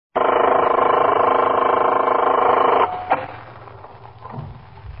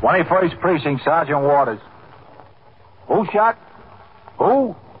21st Precinct, Sergeant Waters. Who shot?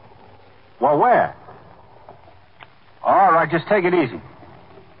 Who? Well, where? All right, just take it easy.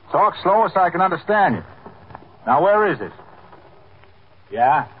 Talk slower so I can understand you. Now, where is this?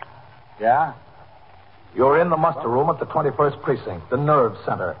 Yeah? Yeah? You're in the muster room at the 21st Precinct, the nerve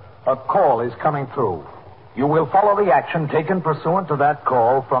center. A call is coming through. You will follow the action taken pursuant to that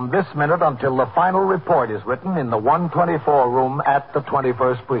call from this minute until the final report is written in the 124 room at the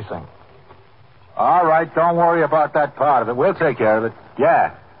 21st Precinct. All right, don't worry about that part of it. We'll take care of it.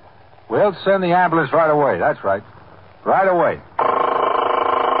 Yeah. We'll send the ambulance right away. That's right. Right away.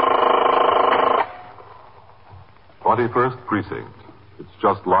 21st Precinct. It's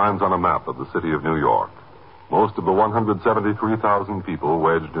just lines on a map of the city of New York. Most of the 173,000 people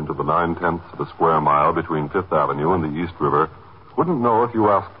wedged into the 9/10 of a square mile between Fifth Avenue and the East River wouldn't know if you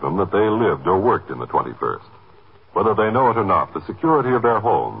asked them that they lived or worked in the 21st. Whether they know it or not, the security of their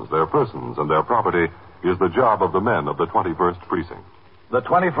homes, their persons, and their property is the job of the men of the 21st Precinct. The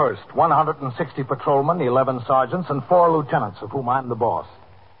 21st, 160 patrolmen, 11 sergeants, and 4 lieutenants, of whom I'm the boss.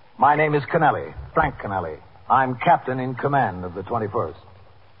 My name is Kennelly, Frank Kennelly. I'm captain in command of the 21st.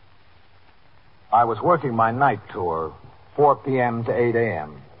 I was working my night tour, 4 p.m. to 8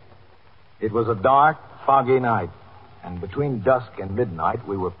 a.m. It was a dark, foggy night, and between dusk and midnight,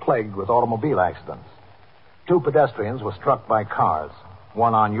 we were plagued with automobile accidents. 2 pedestrians were struck by cars,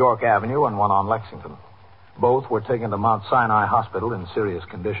 one on York Avenue and one on Lexington. Both were taken to Mount Sinai Hospital in serious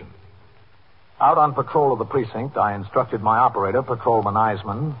condition. Out on patrol of the precinct, I instructed my operator, Patrolman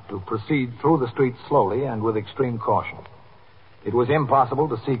Eisman, to proceed through the streets slowly and with extreme caution. It was impossible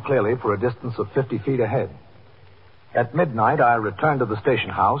to see clearly for a distance of 50 feet ahead. At midnight, I returned to the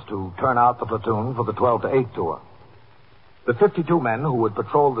station house to turn out the platoon for the 12 to 8 tour. The 52 men who would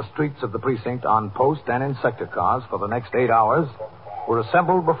patrol the streets of the precinct on post and in sector cars for the next 8 hours were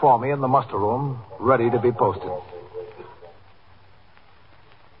assembled before me in the muster room, ready to be posted.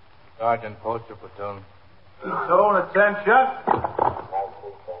 Sergeant, post your platoon. Platoon, attention.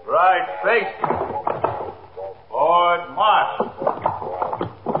 Right, face. Forward, march.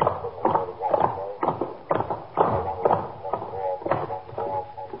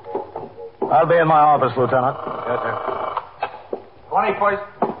 I'll be in my office, Lieutenant. Yes, sir. 21st.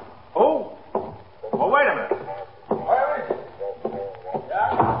 Who? Well, wait a minute. Where is it?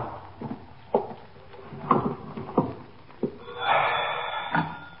 Yeah?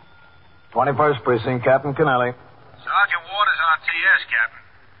 21st Precinct, Captain Kennelly. Sergeant Waters on TS, Captain.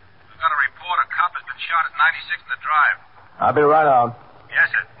 We've got a report a cop has been shot at 96 in the drive. I'll be right out. Yes,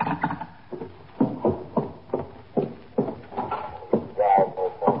 sir.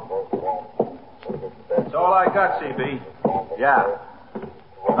 That's all I got, CB. Yeah.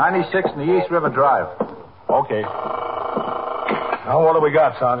 96 in the East River Drive. Okay. Now, what do we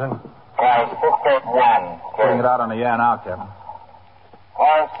got, Sergeant? 681. Putting it out on the air now, Captain.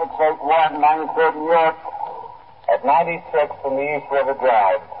 Car 681, 93rd New York, at 96 in the East River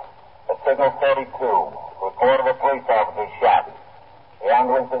Drive. At signal 32. Report of a police officer shot. The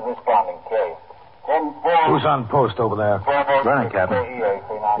ambulance is responding. Case. 10-4. Who's on post over there? Brennan, Captain.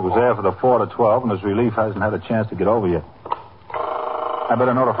 He was there for the 4 to 12, and his relief hasn't had a chance to get over yet. I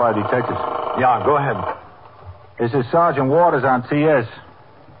better notify detectives. Yeah, go ahead. This is Sergeant Waters on TS.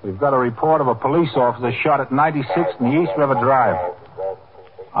 We've got a report of a police officer shot at 96 in the East River Drive.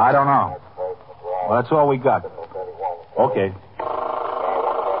 I don't know. Well, that's all we got. Okay.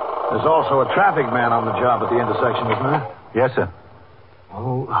 There's also a traffic man on the job at the intersection, isn't there? Yes, sir.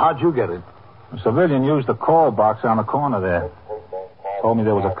 Oh, how'd you get it? A civilian used the call box on the corner there. Told me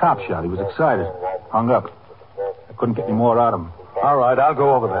there was a cop shot. He was excited. Hung up. I couldn't get any more out of him. All right, I'll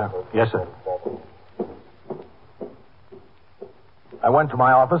go over there. Yes, sir. I went to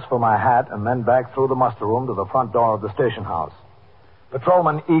my office for my hat and then back through the muster room to the front door of the station house.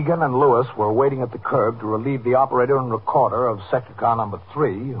 Patrolmen Egan and Lewis were waiting at the curb to relieve the operator and recorder of sector car number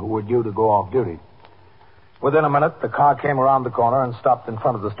 3, who were due to go off duty. Within a minute, the car came around the corner and stopped in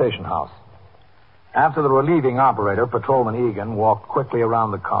front of the station house. After the relieving operator, Patrolman Egan walked quickly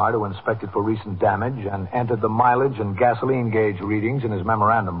around the car to inspect it for recent damage and entered the mileage and gasoline gauge readings in his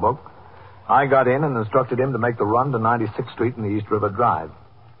memorandum book. I got in and instructed him to make the run to 96th Street in the East River Drive.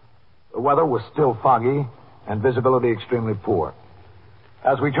 The weather was still foggy and visibility extremely poor.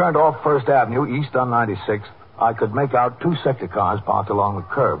 As we turned off First Avenue east on 96th, I could make out 2 sector cars parked along the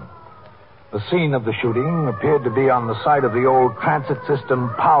curb. The scene of the shooting appeared to be on the site of the old transit system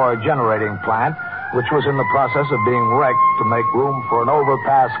power generating plant, which was in the process of being wrecked to make room for an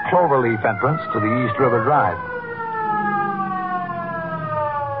overpass cloverleaf entrance to the East River Drive.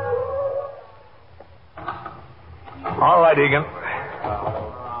 All right, Egan.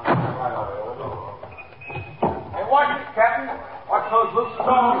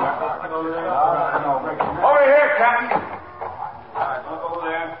 Over here, Captain. Look over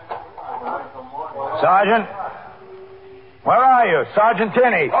there. Sergeant? Where are you? Sergeant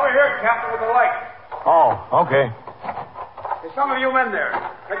Tinney. Over here, Captain, with the light. Oh, okay. There's some of you men there.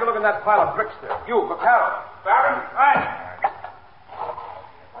 Take a look at that pile of bricks there. You, McCarroll. Barron, right.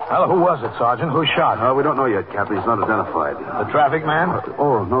 Well, who was it, Sergeant? Who shot? We don't know yet, Captain. He's not identified. The traffic man?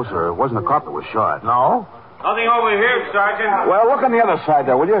 Oh, no, sir. It wasn't a cop that was shot. No? Nothing over here, Sergeant. Well, look on the other side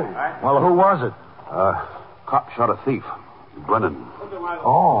there, will you? Well, who was it? Cop shot a thief. Brennan.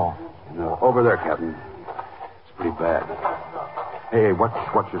 Oh. Over there, Captain. It's pretty bad. Hey,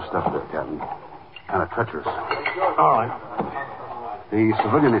 watch your stuff there, Captain. Kind of treacherous. All right. The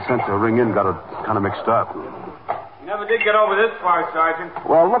civilian they sent to ring in got it kind of mixed up. Never did get over this far, Sergeant.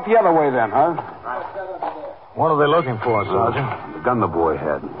 Well, look the other way then, huh? What are they looking for, Sergeant? The gun the boy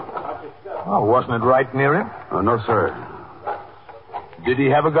had. Oh, wasn't it right near him? No, sir. Did he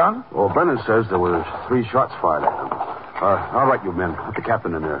have a gun? Well, Brennan says there were 3 shots fired at him. All right, you men. Put the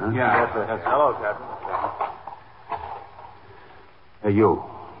captain in there, huh? Yeah. Yes, sir. Hello, Captain. Hey, you.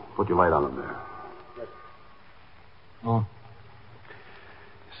 Put your light on him there. Oh.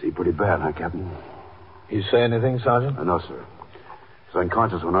 See, pretty bad, huh, Captain? You say anything, Sergeant? No, sir. He was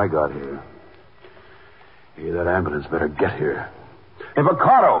unconscious when I got here. Hey, that ambulance better get here. Hey,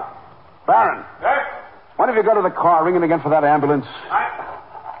 Vaccaro! Barron! Yes? Why don't you go to the car, ring it again for that ambulance?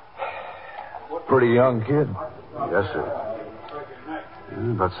 Pretty young kid. Yes, sir.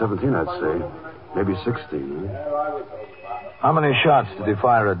 Yeah, about 17, I'd say. Maybe 16, huh? How many shots did he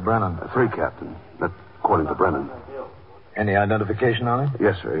fire at Brennan? 3, Captain. That, according to Brennan. Any identification on him?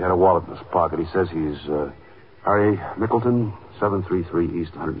 Yes, sir. He had a wallet in his pocket. He says he's Harry Mickleton, 733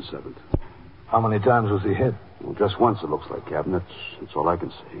 East 107th. How many times was he hit? Well, just once, it looks like, Captain. That's all I can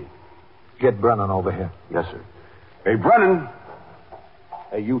see. Get Brennan over here. Yes, sir. Hey, Brennan!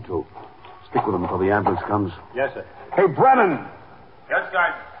 Hey, you two. Stick with him until the ambulance comes. Yes, sir. Hey, Brennan! Yes,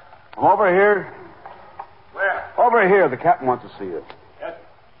 Sergeant. Come over here. Where? Over here. The captain wants to see you. Yes.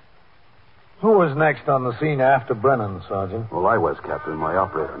 Who was next on the scene after Brennan, Sergeant? Well, I was, Captain. My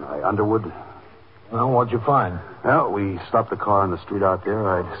operator and I. Underwood. Well, what'd you find? Well, we stopped the car in the street out there.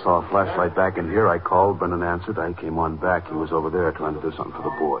 I saw a flashlight back in here. I called. Brennan answered. I came on back. He was over there trying to do something for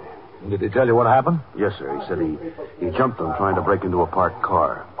the boy. Did he tell you what happened? Yes, sir. He said he jumped them trying to break into a parked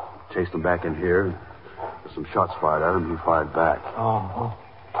car. Chased him back in here. There's some shots fired at him. He fired back. Oh.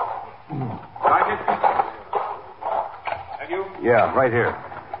 Sergeant? Have you? Yeah, right here.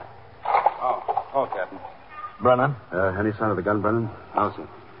 Oh, Captain. Brennan? Any sign of the gun, Brennan? No, sir.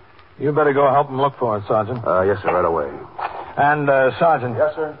 You better go help him look for it, Sergeant. Yes, sir. Right away. And, Sergeant.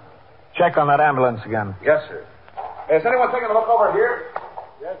 Yes, sir. Check on that ambulance again. Yes, sir. Is anyone taking a look over here?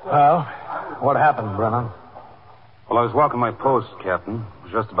 Well, what happened, Brennan? Well, I was walking my post, Captain. It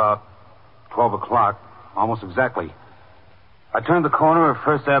was just about 12 o'clock, almost exactly. I turned the corner of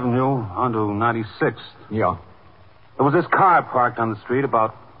First Avenue onto 96th. Yeah. There was this car parked on the street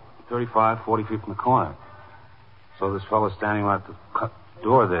about 35, 40 feet from the corner. So this fellow standing right at the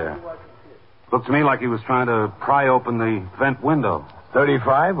door there. Looked to me like he was trying to pry open the vent window.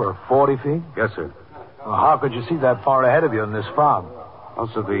 35 or 40 feet? Yes, sir. Well, how could you see that far ahead of you in this fog?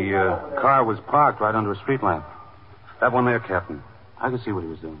 Also, the car was parked right under a street lamp. That one there, Captain. I could see what he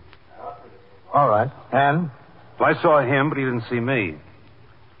was doing. All right. And? Well, I saw him, but he didn't see me.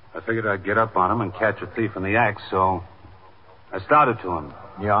 I figured I'd get up on him and catch a thief in the act, so I started to him.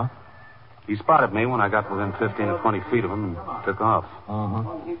 Yeah? He spotted me when I got within 15 or 20 feet of him and took off.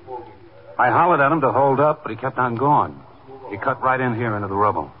 Uh-huh. I hollered at him to hold up, but he kept on going. He cut right in here into the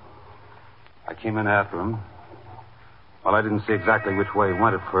rubble. I came in after him. Well, I didn't see exactly which way he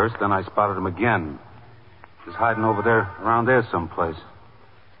went at first. Then I spotted him again. He was hiding over there, around there someplace.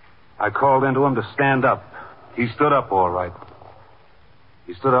 I called into him to stand up. He stood up all right.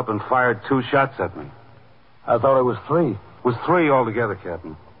 He stood up and fired 2 shots at me. I thought it was 3. It was 3 altogether,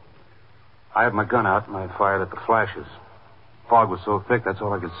 Captain. I had my gun out and I fired at the flashes. Fog was so thick, that's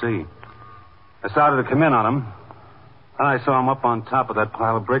all I could see. I started to come in on him, and I saw him up on top of that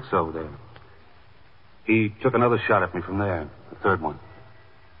pile of bricks over there. He took another shot at me from there, the third one.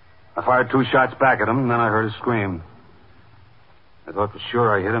 I fired 2 shots back at him, and then I heard a scream. I thought for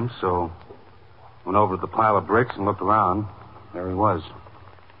sure I hit him, so went over to the pile of bricks and looked around. There he was.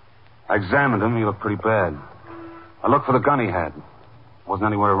 I examined him. He looked pretty bad. I looked for the gun he had. Wasn't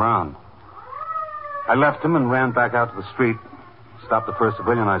anywhere around. I left him and ran back out to the street, stopped the first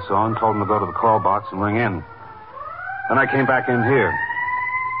civilian I saw, and told him to go to the call box and ring in. Then I came back in here.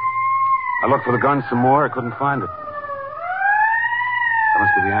 I looked for the gun some more. I couldn't find it. That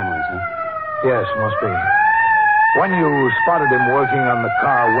must be the ambulance, huh? Yes, must be. When you spotted him working on the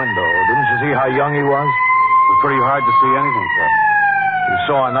car window, didn't you see how young he was? It was pretty hard to see anything, Captain. You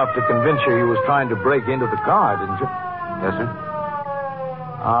saw enough to convince you he was trying to break into the car, didn't you? Yes, sir.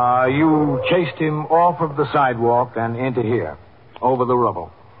 You chased him off of the sidewalk and into here, over the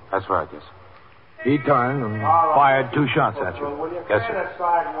rubble. That's right, yes. He turned and fired 2 shots at you. Yes, sir.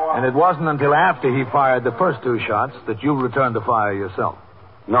 And it wasn't until after he fired the first 2 shots that you returned to fire yourself.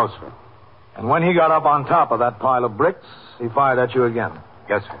 No, sir. And when he got up on top of that pile of bricks, he fired at you again.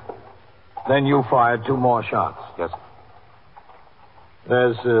 Yes, sir. Then you fired 2 more shots. Yes, sir.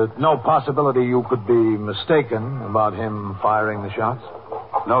 There's no possibility you could be mistaken about him firing the shots?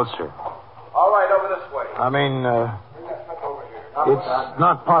 No, sir. All right, over this way. I mean, it's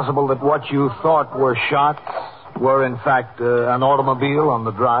not possible that what you thought were shots were, in fact, an automobile on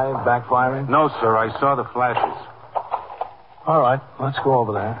the drive backfiring? No, sir. I saw the flashes. All right, let's go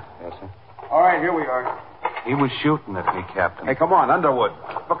over there. Yes, sir. All right, here we are. He was shooting at me, Captain. Hey, come on, Underwood.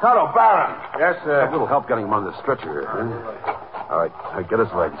 Mikado, Barron. Yes, sir. A little help getting him on the stretcher here, huh? All right, get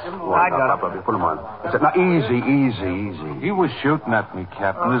his legs. I got it. Put him on. That's it. Now, easy. He was shooting at me,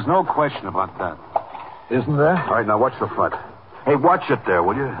 Captain. There's no question about that. Isn't there? All right, now watch the front. Hey, watch it there,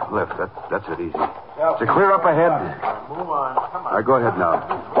 will you? Left. That's it, easy. So clear up ahead. Move on. Come on. All right, go ahead now.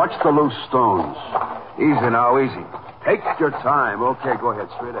 Watch the loose stones. Easy now, easy. Take your time. Okay, go ahead,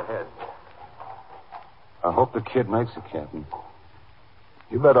 straight ahead. I hope the kid makes it, Captain.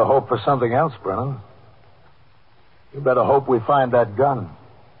 You better hope for something else, Brennan. You better hope we find that gun.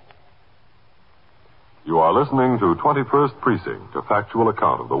 You are listening to 21st Precinct, a factual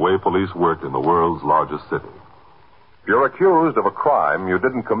account of the way police work in the world's largest city. You're accused of a crime you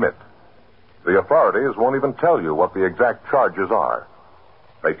didn't commit. The authorities won't even tell you what the exact charges are.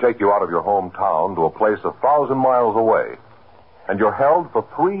 They take you out of your hometown to a place 1,000 miles away, and you're held for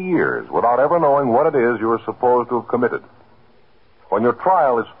 3 years without ever knowing what it is you're supposed to have committed. When your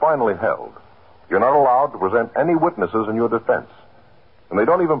trial is finally held, you're not allowed to present any witnesses in your defense, and they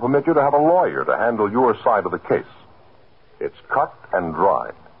don't even permit you to have a lawyer to handle your side of the case. It's cut and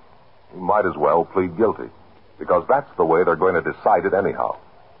dried. You might as well plead guilty, because that's the way they're going to decide it anyhow.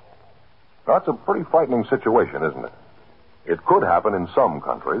 That's a pretty frightening situation, isn't it? It could happen in some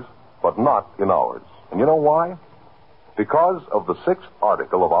countries, but not in ours. And you know why? Because of the 6th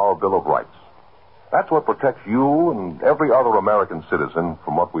article of our Bill of Rights. That's what protects you and every other American citizen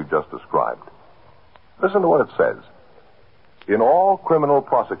from what we've just described. Listen to what it says. In all criminal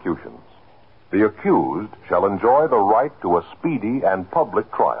prosecutions, the accused shall enjoy the right to a speedy and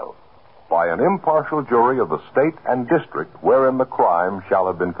public trial by an impartial jury of the state and district wherein the crime shall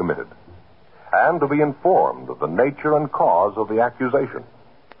have been committed, and to be informed of the nature and cause of the accusation,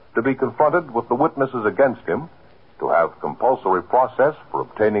 to be confronted with the witnesses against him, to have compulsory process for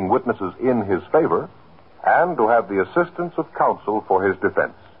obtaining witnesses in his favor, and to have the assistance of counsel for his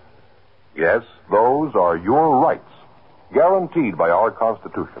defense. Yes, those are your rights, guaranteed by our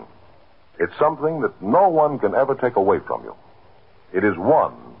Constitution. It's something that no one can ever take away from you. It is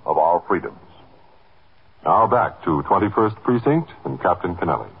one of our freedoms. Now back to 21st Precinct and Captain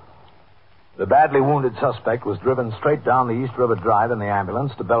Kennelly. The badly wounded suspect was driven straight down the East River Drive in the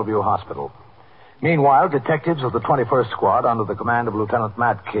ambulance to Bellevue Hospital. Meanwhile, detectives of the 21st Squad, under the command of Lieutenant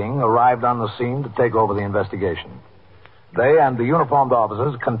Matt King, arrived on the scene to take over the investigation. They and the uniformed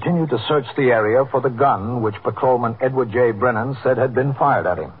officers continued to search the area for the gun which Patrolman Edward J. Brennan said had been fired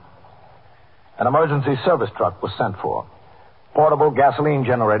at him. An emergency service truck was sent for. Portable gasoline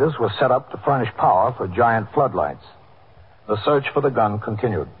generators were set up to furnish power for giant floodlights. The search for the gun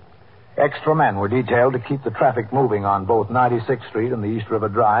continued. Extra men were detailed to keep the traffic moving on both 96th Street and the East River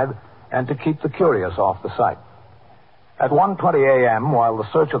Drive, and to keep the curious off the site. At 1:20 a.m., while the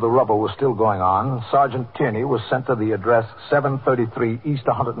search of the rubble was still going on, Sergeant Tierney was sent to the address 733 East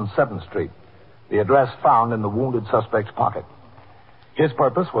 107th Street, the address found in the wounded suspect's pocket. His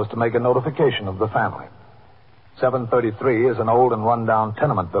purpose was to make a notification of the family. 733 is an old and run-down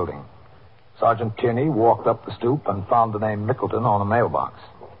tenement building. Sergeant Tierney walked up the stoop and found the name Mickleton on a mailbox.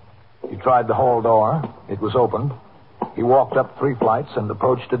 He tried the hall door. It was opened. He walked up 3 flights and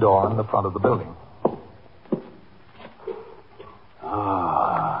approached a door in the front of the building.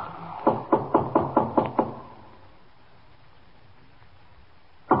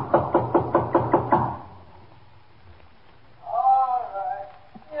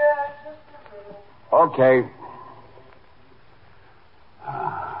 Okay.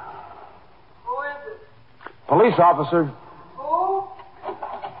 Who is it? Police officer. Who?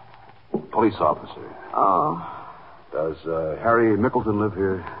 Police officer. Oh. Does Harry Mickleton live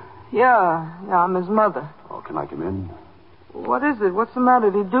here? Yeah, I'm his mother. Oh, can I come in? What is it? What's the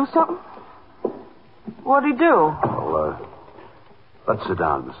matter? Did he do something? What'd he do? Well, let's sit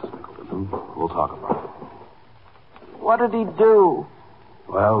down, Mrs. Mickelton. We'll talk about it. What did he do?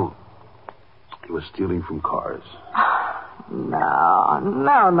 Well, he was stealing from cars.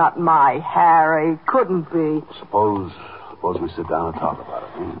 No, not my Harry. Couldn't be. Suppose we sit down and talk about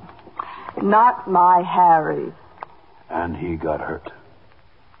it. Not my Harry. And he got hurt.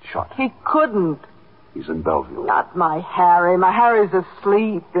 Shot. He couldn't. He's in Bellevue. Not my Harry. My Harry's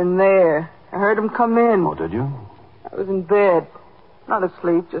asleep in there. I heard him come in. Oh, did you? I was in bed. Not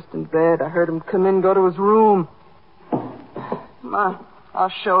asleep, just in bed. I heard him come in, go to his room. Come on,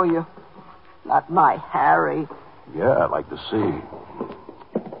 I'll show you. Not my Harry. Yeah, I'd like to see.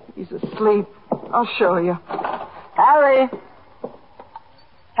 He's asleep. I'll show you. Harry!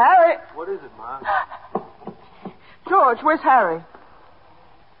 Harry! What is it, Ma? George, where's Harry?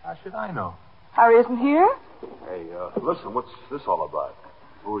 How should I know? Harry isn't here? Hey, listen, what's this all about?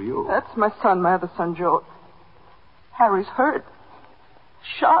 Who are you? That's my son, my other son, George. Harry's hurt.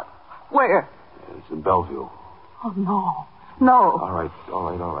 Shot. Where? It's in Bellevue. Oh, no. No. All right,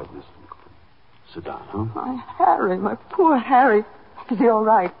 Miss Mickelton. Sit down, huh? My Harry, my poor Harry. Is he all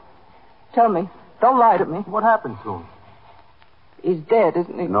right? Tell me. Don't lie to me. What happened to him? He's dead,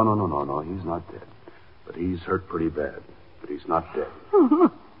 isn't he? No. He's not dead. But he's hurt pretty bad. But he's not dead.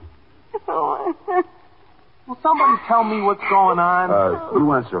 Will somebody tell me what's going on?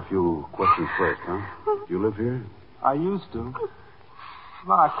 You answer a few questions first, huh? Do you live here? I used to.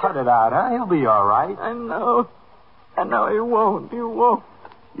 Ma, cut it out, huh? He'll be all right. I know. He won't.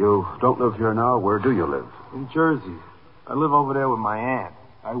 You don't live here now? Where do you live? In Jersey. I live over there with my aunt.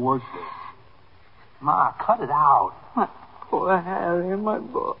 I work there. Ma, cut it out. My poor Harry, my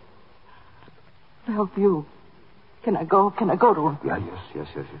boy. Bellevue. Can I go to him? Yeah, yes,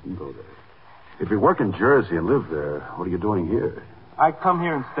 you can go there. If you work in Jersey and live there, what are you doing here? I come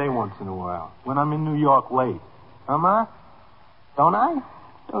here and stay once in a while. When I'm in New York late. Huh, Ma? Don't I?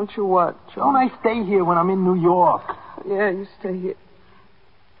 Don't you what, George? Don't I stay here when I'm in New York? Yeah, you stay here.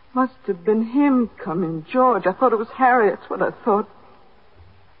 Must have been him coming, George. I thought it was Harry. That's what I thought.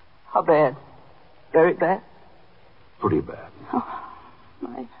 How bad? Very bad? Pretty bad. Oh,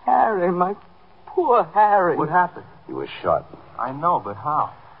 my Harry, my poor Harry. What happened? He was shot. I know, but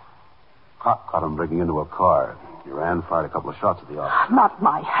how? Cop caught him breaking into a car. He ran, fired a couple of shots at the officer. Not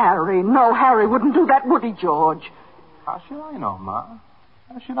my Harry. No, Harry wouldn't do that, would he, George? How should I know, Ma?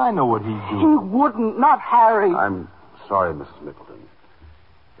 How should I know what he'd He do? wouldn't. Not Harry. I'm sorry, Mrs. Mickelton.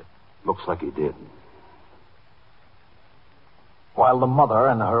 It looks like he did. While the mother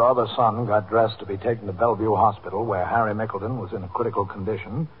and her other son got dressed to be taken to Bellevue Hospital, where Harry Mickelton was in a critical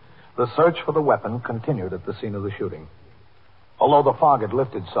condition, the search for the weapon continued at the scene of the shooting. Although the fog had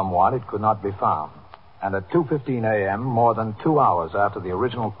lifted somewhat, it could not be found. And at 2:15 a.m., more than 2 hours after the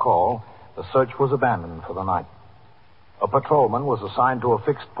original call, the search was abandoned for the night. A patrolman was assigned to a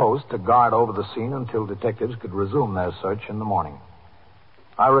fixed post to guard over the scene until detectives could resume their search in the morning.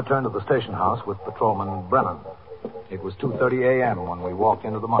 I returned to the station house with Patrolman Brennan. It was 2:30 a.m. when we walked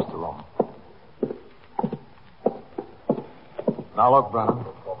into the muster room. Now look, Brennan.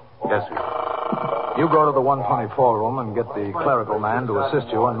 Yes, sir. You go to the 124 room and get the clerical man to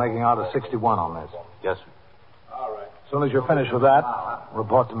assist you in making out a 61 on this. Yes, sir. As soon as you're finished with that,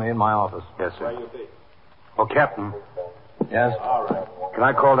 report to me in my office. Yes, sir. Oh, Captain, Yes? can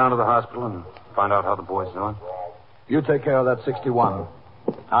I call down to the hospital and find out how the boy's doing? You take care of that 61.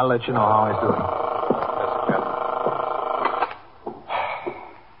 I'll let you know how he's doing.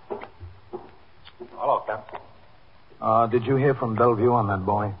 Hello, Captain. Did you hear from Bellevue on that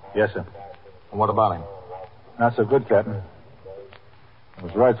boy? Yes, sir. And what about him? Not so good, Captain. It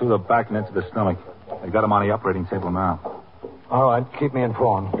was right through the back and into the stomach. They got him on the operating table now. All right, keep me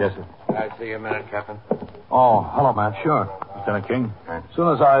informed. Yes, sir. Can I see you a minute, Captain? Oh, hello, Matt. Sure. Lieutenant King? As soon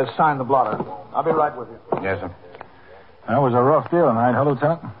as I sign the blotter, I'll be right with you. Yes, sir. That was a rough deal tonight, huh,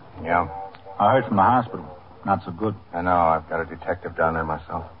 Lieutenant? Yeah, I heard from the hospital. Not so good. I know. I've got a detective down there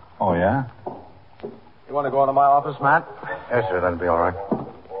myself. Oh, yeah? You want to go into my office, Matt? Yes, sir. That'll be all right.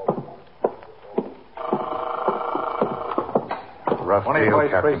 Rough deal,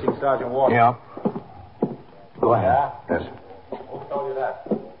 Captain. Precinct Sergeant Walker. Yeah. Go ahead. Yes, sir. Who told you that?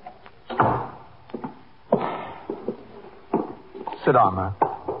 Sit down, Matt.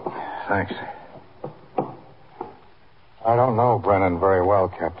 Thanks. I don't know Brennan very well,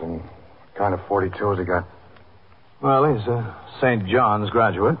 Captain. What kind of 42 has he got? Well, he's a St. John's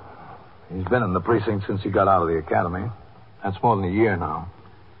graduate. He's been in the precinct since he got out of the academy. That's more than a year now.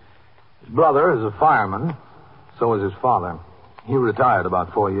 His brother is a fireman. So is his father. He retired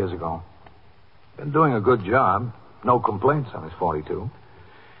about 4 years ago. Been doing a good job. No complaints on his 42.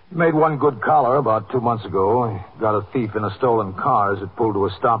 Made one good collar about 2 months ago. He got a thief in a stolen car as it pulled to a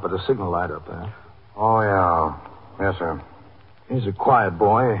stop at a signal light up there. Oh, yeah. Yes, sir. He's a quiet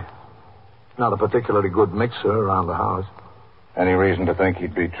boy. Not a particularly good mixer around the house. Any reason to think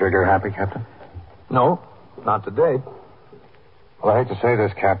he'd be trigger-happy, Captain? No, not to date. Well, I hate to say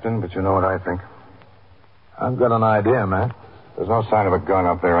this, Captain, but you know what I think. I've got an idea, man. There's no sign of a gun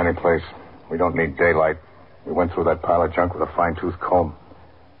up there anyplace. We don't need daylight. We went through that pile of junk with a fine-tooth comb.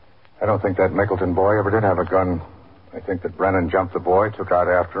 I don't think that Mickleton boy ever did have a gun. I think that Brennan jumped the boy, took out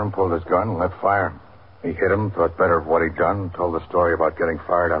after him, pulled his gun, and let fire. He hit him, thought better of what he'd done, told the story about getting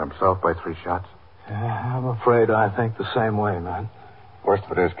fired on himself by 3 shots. I'm afraid I think the same way, man. Worst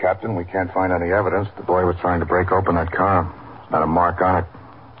of it is, Captain, we can't find any evidence the boy was trying to break open that car. There's not a mark on it.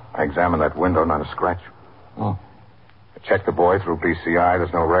 I examined that window, not a scratch. I checked the boy through BCI.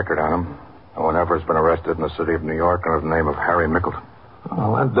 There's no record on him. No one ever has been arrested in the city of New York under the name of Harry Mickleton.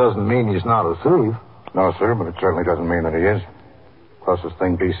 Well, that doesn't mean he's not a thief. No, sir, but it certainly doesn't mean that he is. Closest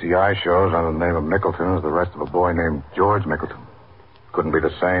thing BCI shows under the name of Mickleton is the arrest of a boy named George Mickleton. Couldn't be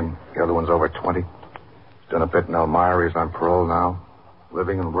the same. The other one's over 20. He's done a bit in Elmira. He's on parole now.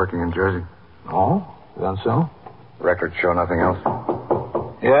 Living and working in Jersey. Oh? Is that so? Records show nothing else.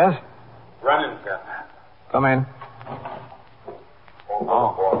 Yes? Running, Captain. Come in.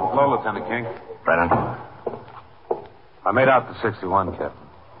 Oh, hello, Lieutenant King. Brennan. I made out the 61, Captain.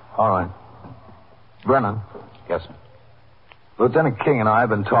 All right. Brennan. Yes, sir. Lieutenant King and I have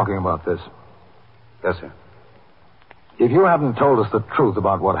been talking about this. Yes, sir. If you haven't told us the truth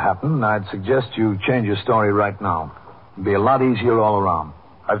about what happened, I'd suggest you change your story right now. It'd be a lot easier all around.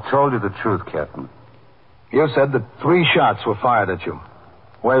 I've told you the truth, Captain. You said that 3 shots were fired at you.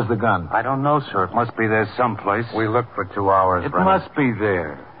 Where's the gun? I don't know, sir. It must be there someplace. We looked for 2 hours, It Brennan. must be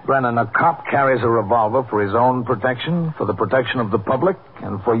there. Brennan, a cop carries a revolver for his own protection, for the protection of the public,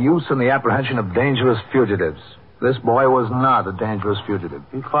 and for use in the apprehension of dangerous fugitives. This boy was not a dangerous fugitive.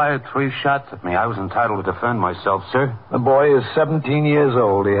 He fired 3 shots at me. I was entitled to defend myself, sir. The boy is 17 years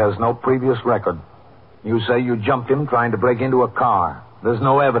old. He has no previous record. You say you jumped him trying to break into a car. There's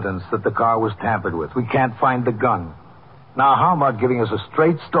no evidence that the car was tampered with. We can't find the gun. Now, how about giving us a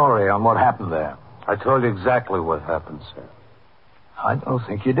straight story on what happened there? I told you exactly what happened, sir. I don't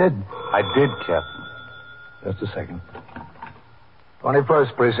think you did. I did, Captain. Just a second.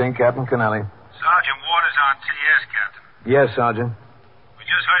 21st Precinct, Captain Kennelly. Sergeant Waters on TS, Captain. Yes, Sergeant. We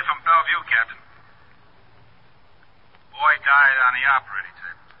just heard from Bellevue, Captain. Boy died on the operating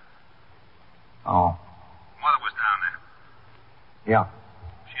table. Oh. Mother was down there. Yeah.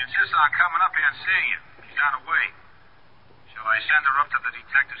 She insists on coming up here and seeing you. She's on her way. Shall I send her up to the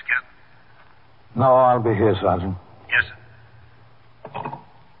detectives, Captain? No, I'll be here, Sergeant. Yes, sir.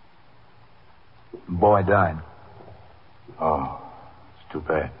 The boy died. Oh, it's too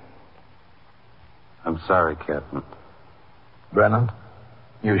bad. I'm sorry, Captain. Brennan,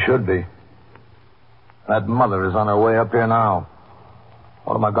 you should be. That mother is on her way up here now.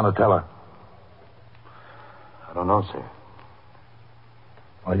 What am I going to tell her? I don't know, sir.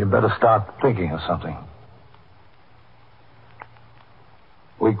 Well, you better start thinking of something.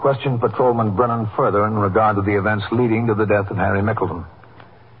 We questioned Patrolman Brennan further in regard to the events leading to the death of Harry Mickleton.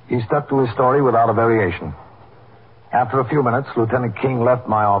 He stuck to his story without a variation. After a few minutes, Lieutenant King left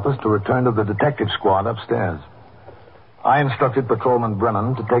my office to return to the detective squad upstairs. I instructed Patrolman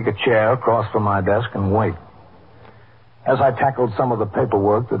Brennan to take a chair across from my desk and wait. As I tackled some of the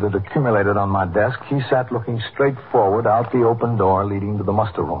paperwork that had accumulated on my desk, he sat looking straight forward out the open door leading to the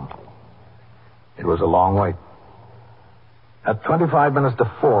muster room. It was a long wait. At 25 minutes to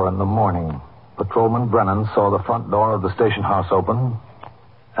 4 in the morning, Patrolman Brennan saw the front door of the station house open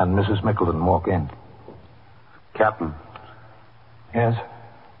and Mrs. Mickleton walk in. Captain. Yes?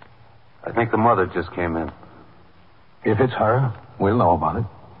 I think the mother just came in. If it's her, we'll know about it.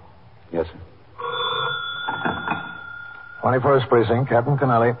 Yes, sir. 21st Precinct, Captain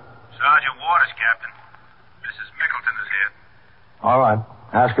Kennelly. Sergeant Waters, Captain. Mrs. Mickleton is here. All right.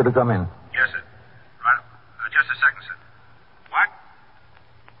 Ask her to come in. Yes, sir. Right. Just a second, sir. What?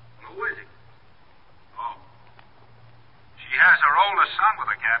 Who is he? Oh. She has her oldest son with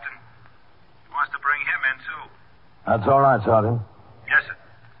her, Captain. She wants to bring him in, too. That's all right, Sergeant. Yes, sir.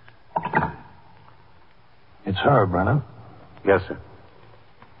 It's her, Brennan. Yes, sir.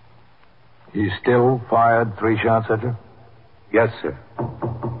 He still fired 3 shots at you? Yes, sir.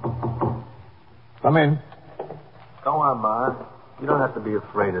 Come in. Go on, Ma. You don't have to be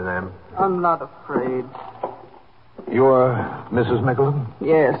afraid of them. I'm not afraid. You're Mrs. Mickleton?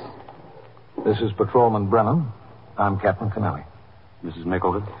 Yes. This is Patrolman Brennan. I'm Captain Kennelly. Mrs.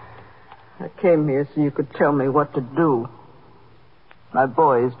 Mickleton? I came here so you could tell me what to do. My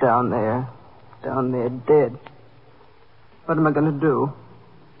boy is down there dead. What am I going to do?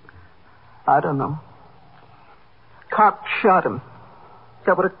 I don't know. Cop shot him. Is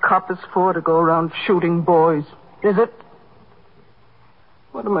that what a cop is for, to go around shooting boys? Is it?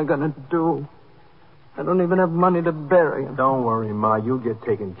 What am I going to do? I don't even have money to bury him. Don't worry, Ma. You'll get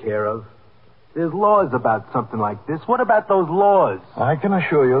taken care of. There's laws about something like this. What about those laws? I can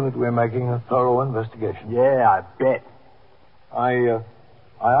assure you that we're making a thorough investigation. Yeah, I bet. I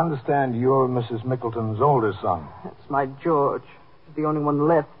understand you're Mrs. Mickleton's older son. That's my George. He's the only one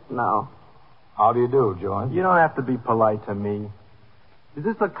left now. How do you do, George? You don't have to be polite to me. Is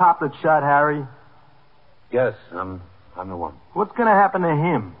this the cop that shot Harry? Yes, I'm the one. What's going to happen to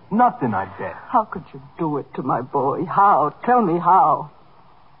him? Nothing, I bet. How could you do it to my boy? How? Tell me how.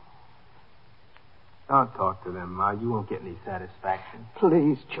 Don't talk to them, Ma. You won't get any satisfaction.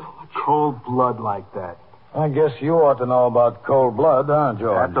 Please, George. Cold blood like that. I guess you ought to know about cold blood, huh,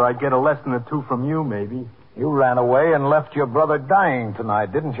 George? After I get a lesson or two from you, maybe. You ran away and left your brother dying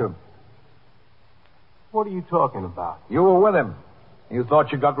tonight, didn't you? What are you talking about? You were with him. You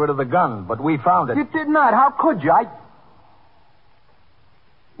thought you got rid of the gun, but we found it. You did not. How could you?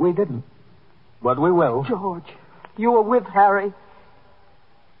 We didn't. But we will. George, you were with Harry.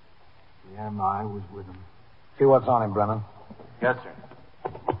 Yeah, Ma, I was with him. See what's on him, Brennan. Yes, sir.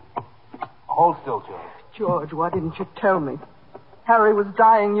 Hold still, George. George, why didn't you tell me? Harry was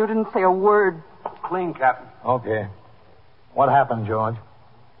dying. You didn't say a word. Clean, Captain. Okay. What happened, George?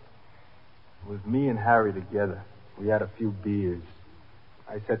 It was me and Harry together. We had a few beers.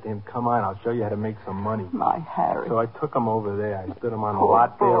 I said to him, come on, I'll show you how to make some money. My Harry. So I took him over there. I stood him on the Poor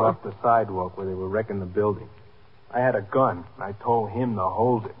lot there boy. off the sidewalk where they were wrecking the building. I had a gun, and I told him to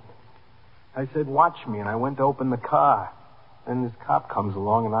hold it. I said, watch me, and I went to open the car. Then this cop comes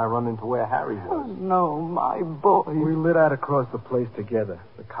along, and I run into where Harry was. Oh, no, my boy. We lit out across the place together.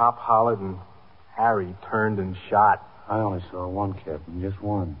 The cop hollered, and Harry turned and shot. I only saw one, Captain, just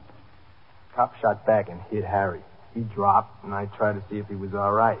one. Cop shot back and hit Harry. He dropped, and I tried to see if he was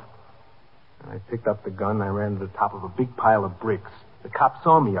all right. And I picked up the gun, and I ran to the top of a big pile of bricks. The cop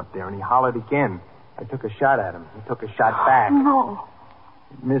saw me up there, and he hollered again. I took a shot at him. He took a shot back. No.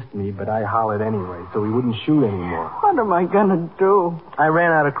 He missed me, but I hollered anyway, so he wouldn't shoot anymore. What am I going to do? I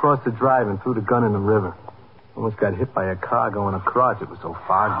ran out across the drive and threw the gun in the river. Almost got hit by a car going across. It was so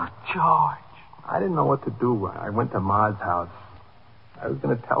foggy. George. I didn't know what to do. I went to Ma's house. I was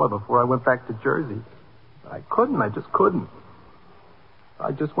going to tell her before I went back to Jersey. But I couldn't. I just couldn't.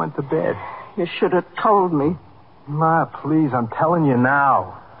 I just went to bed. You should have told me. Ma, please, I'm telling you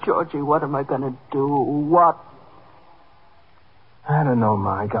now. Georgie, what am I going to do? What? I don't know,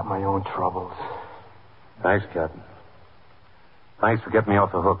 Ma. I got my own troubles. Thanks, Captain. Thanks for getting me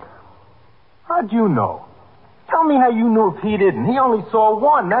off the hook. How'd you know? Tell me how you knew if he didn't. He only saw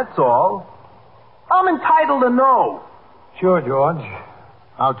one, that's all. I'm entitled to know. Sure, George.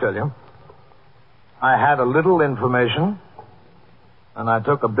 I'll tell you. I had a little information, and I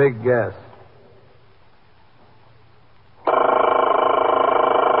took a big guess.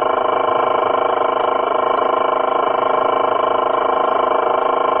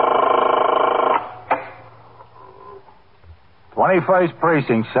 "21st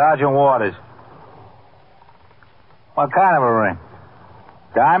Precinct, Sergeant Waters. What kind of a ring?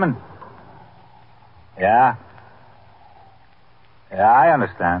 Diamond? Yeah. Yeah, I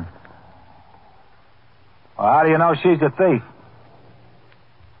understand. Well, how do you know she's a thief?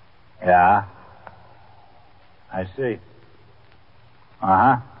 Yeah. I see.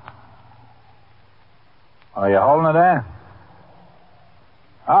 Uh-huh. Are you holding her there?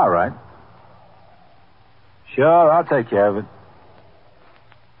 All right. Sure, I'll take care of it.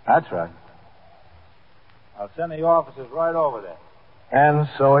 That's right. I'll send the officers right over there. And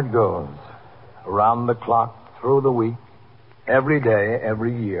so it goes. Around the clock, through the week, every day,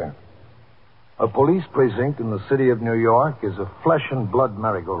 every year. A police precinct in the city of New York is a flesh and blood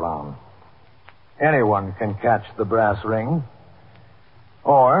merry-go-round. Anyone can catch the brass ring,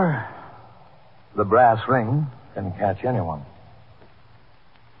 or the brass ring can catch anyone.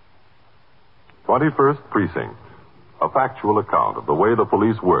 21st Precinct. A factual account of the way the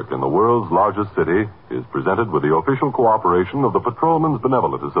police work in the world's largest city is presented with the official cooperation of the Patrolmen's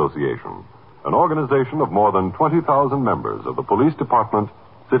Benevolent Association, an organization of more than 20,000 members of the Police Department,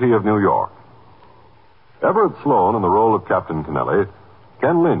 City of New York. Everett Sloan in the role of Captain Kennelly,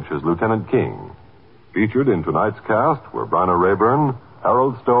 Ken Lynch as Lieutenant King. Featured in tonight's cast were Bryna Rayburn,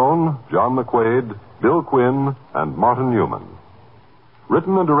 Harold Stone, John McQuaid, Bill Quinn, and Martin Newman.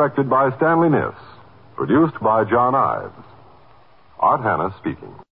 Written and directed by Stanley Niss. Produced by John Ives. Art Hanna speaking.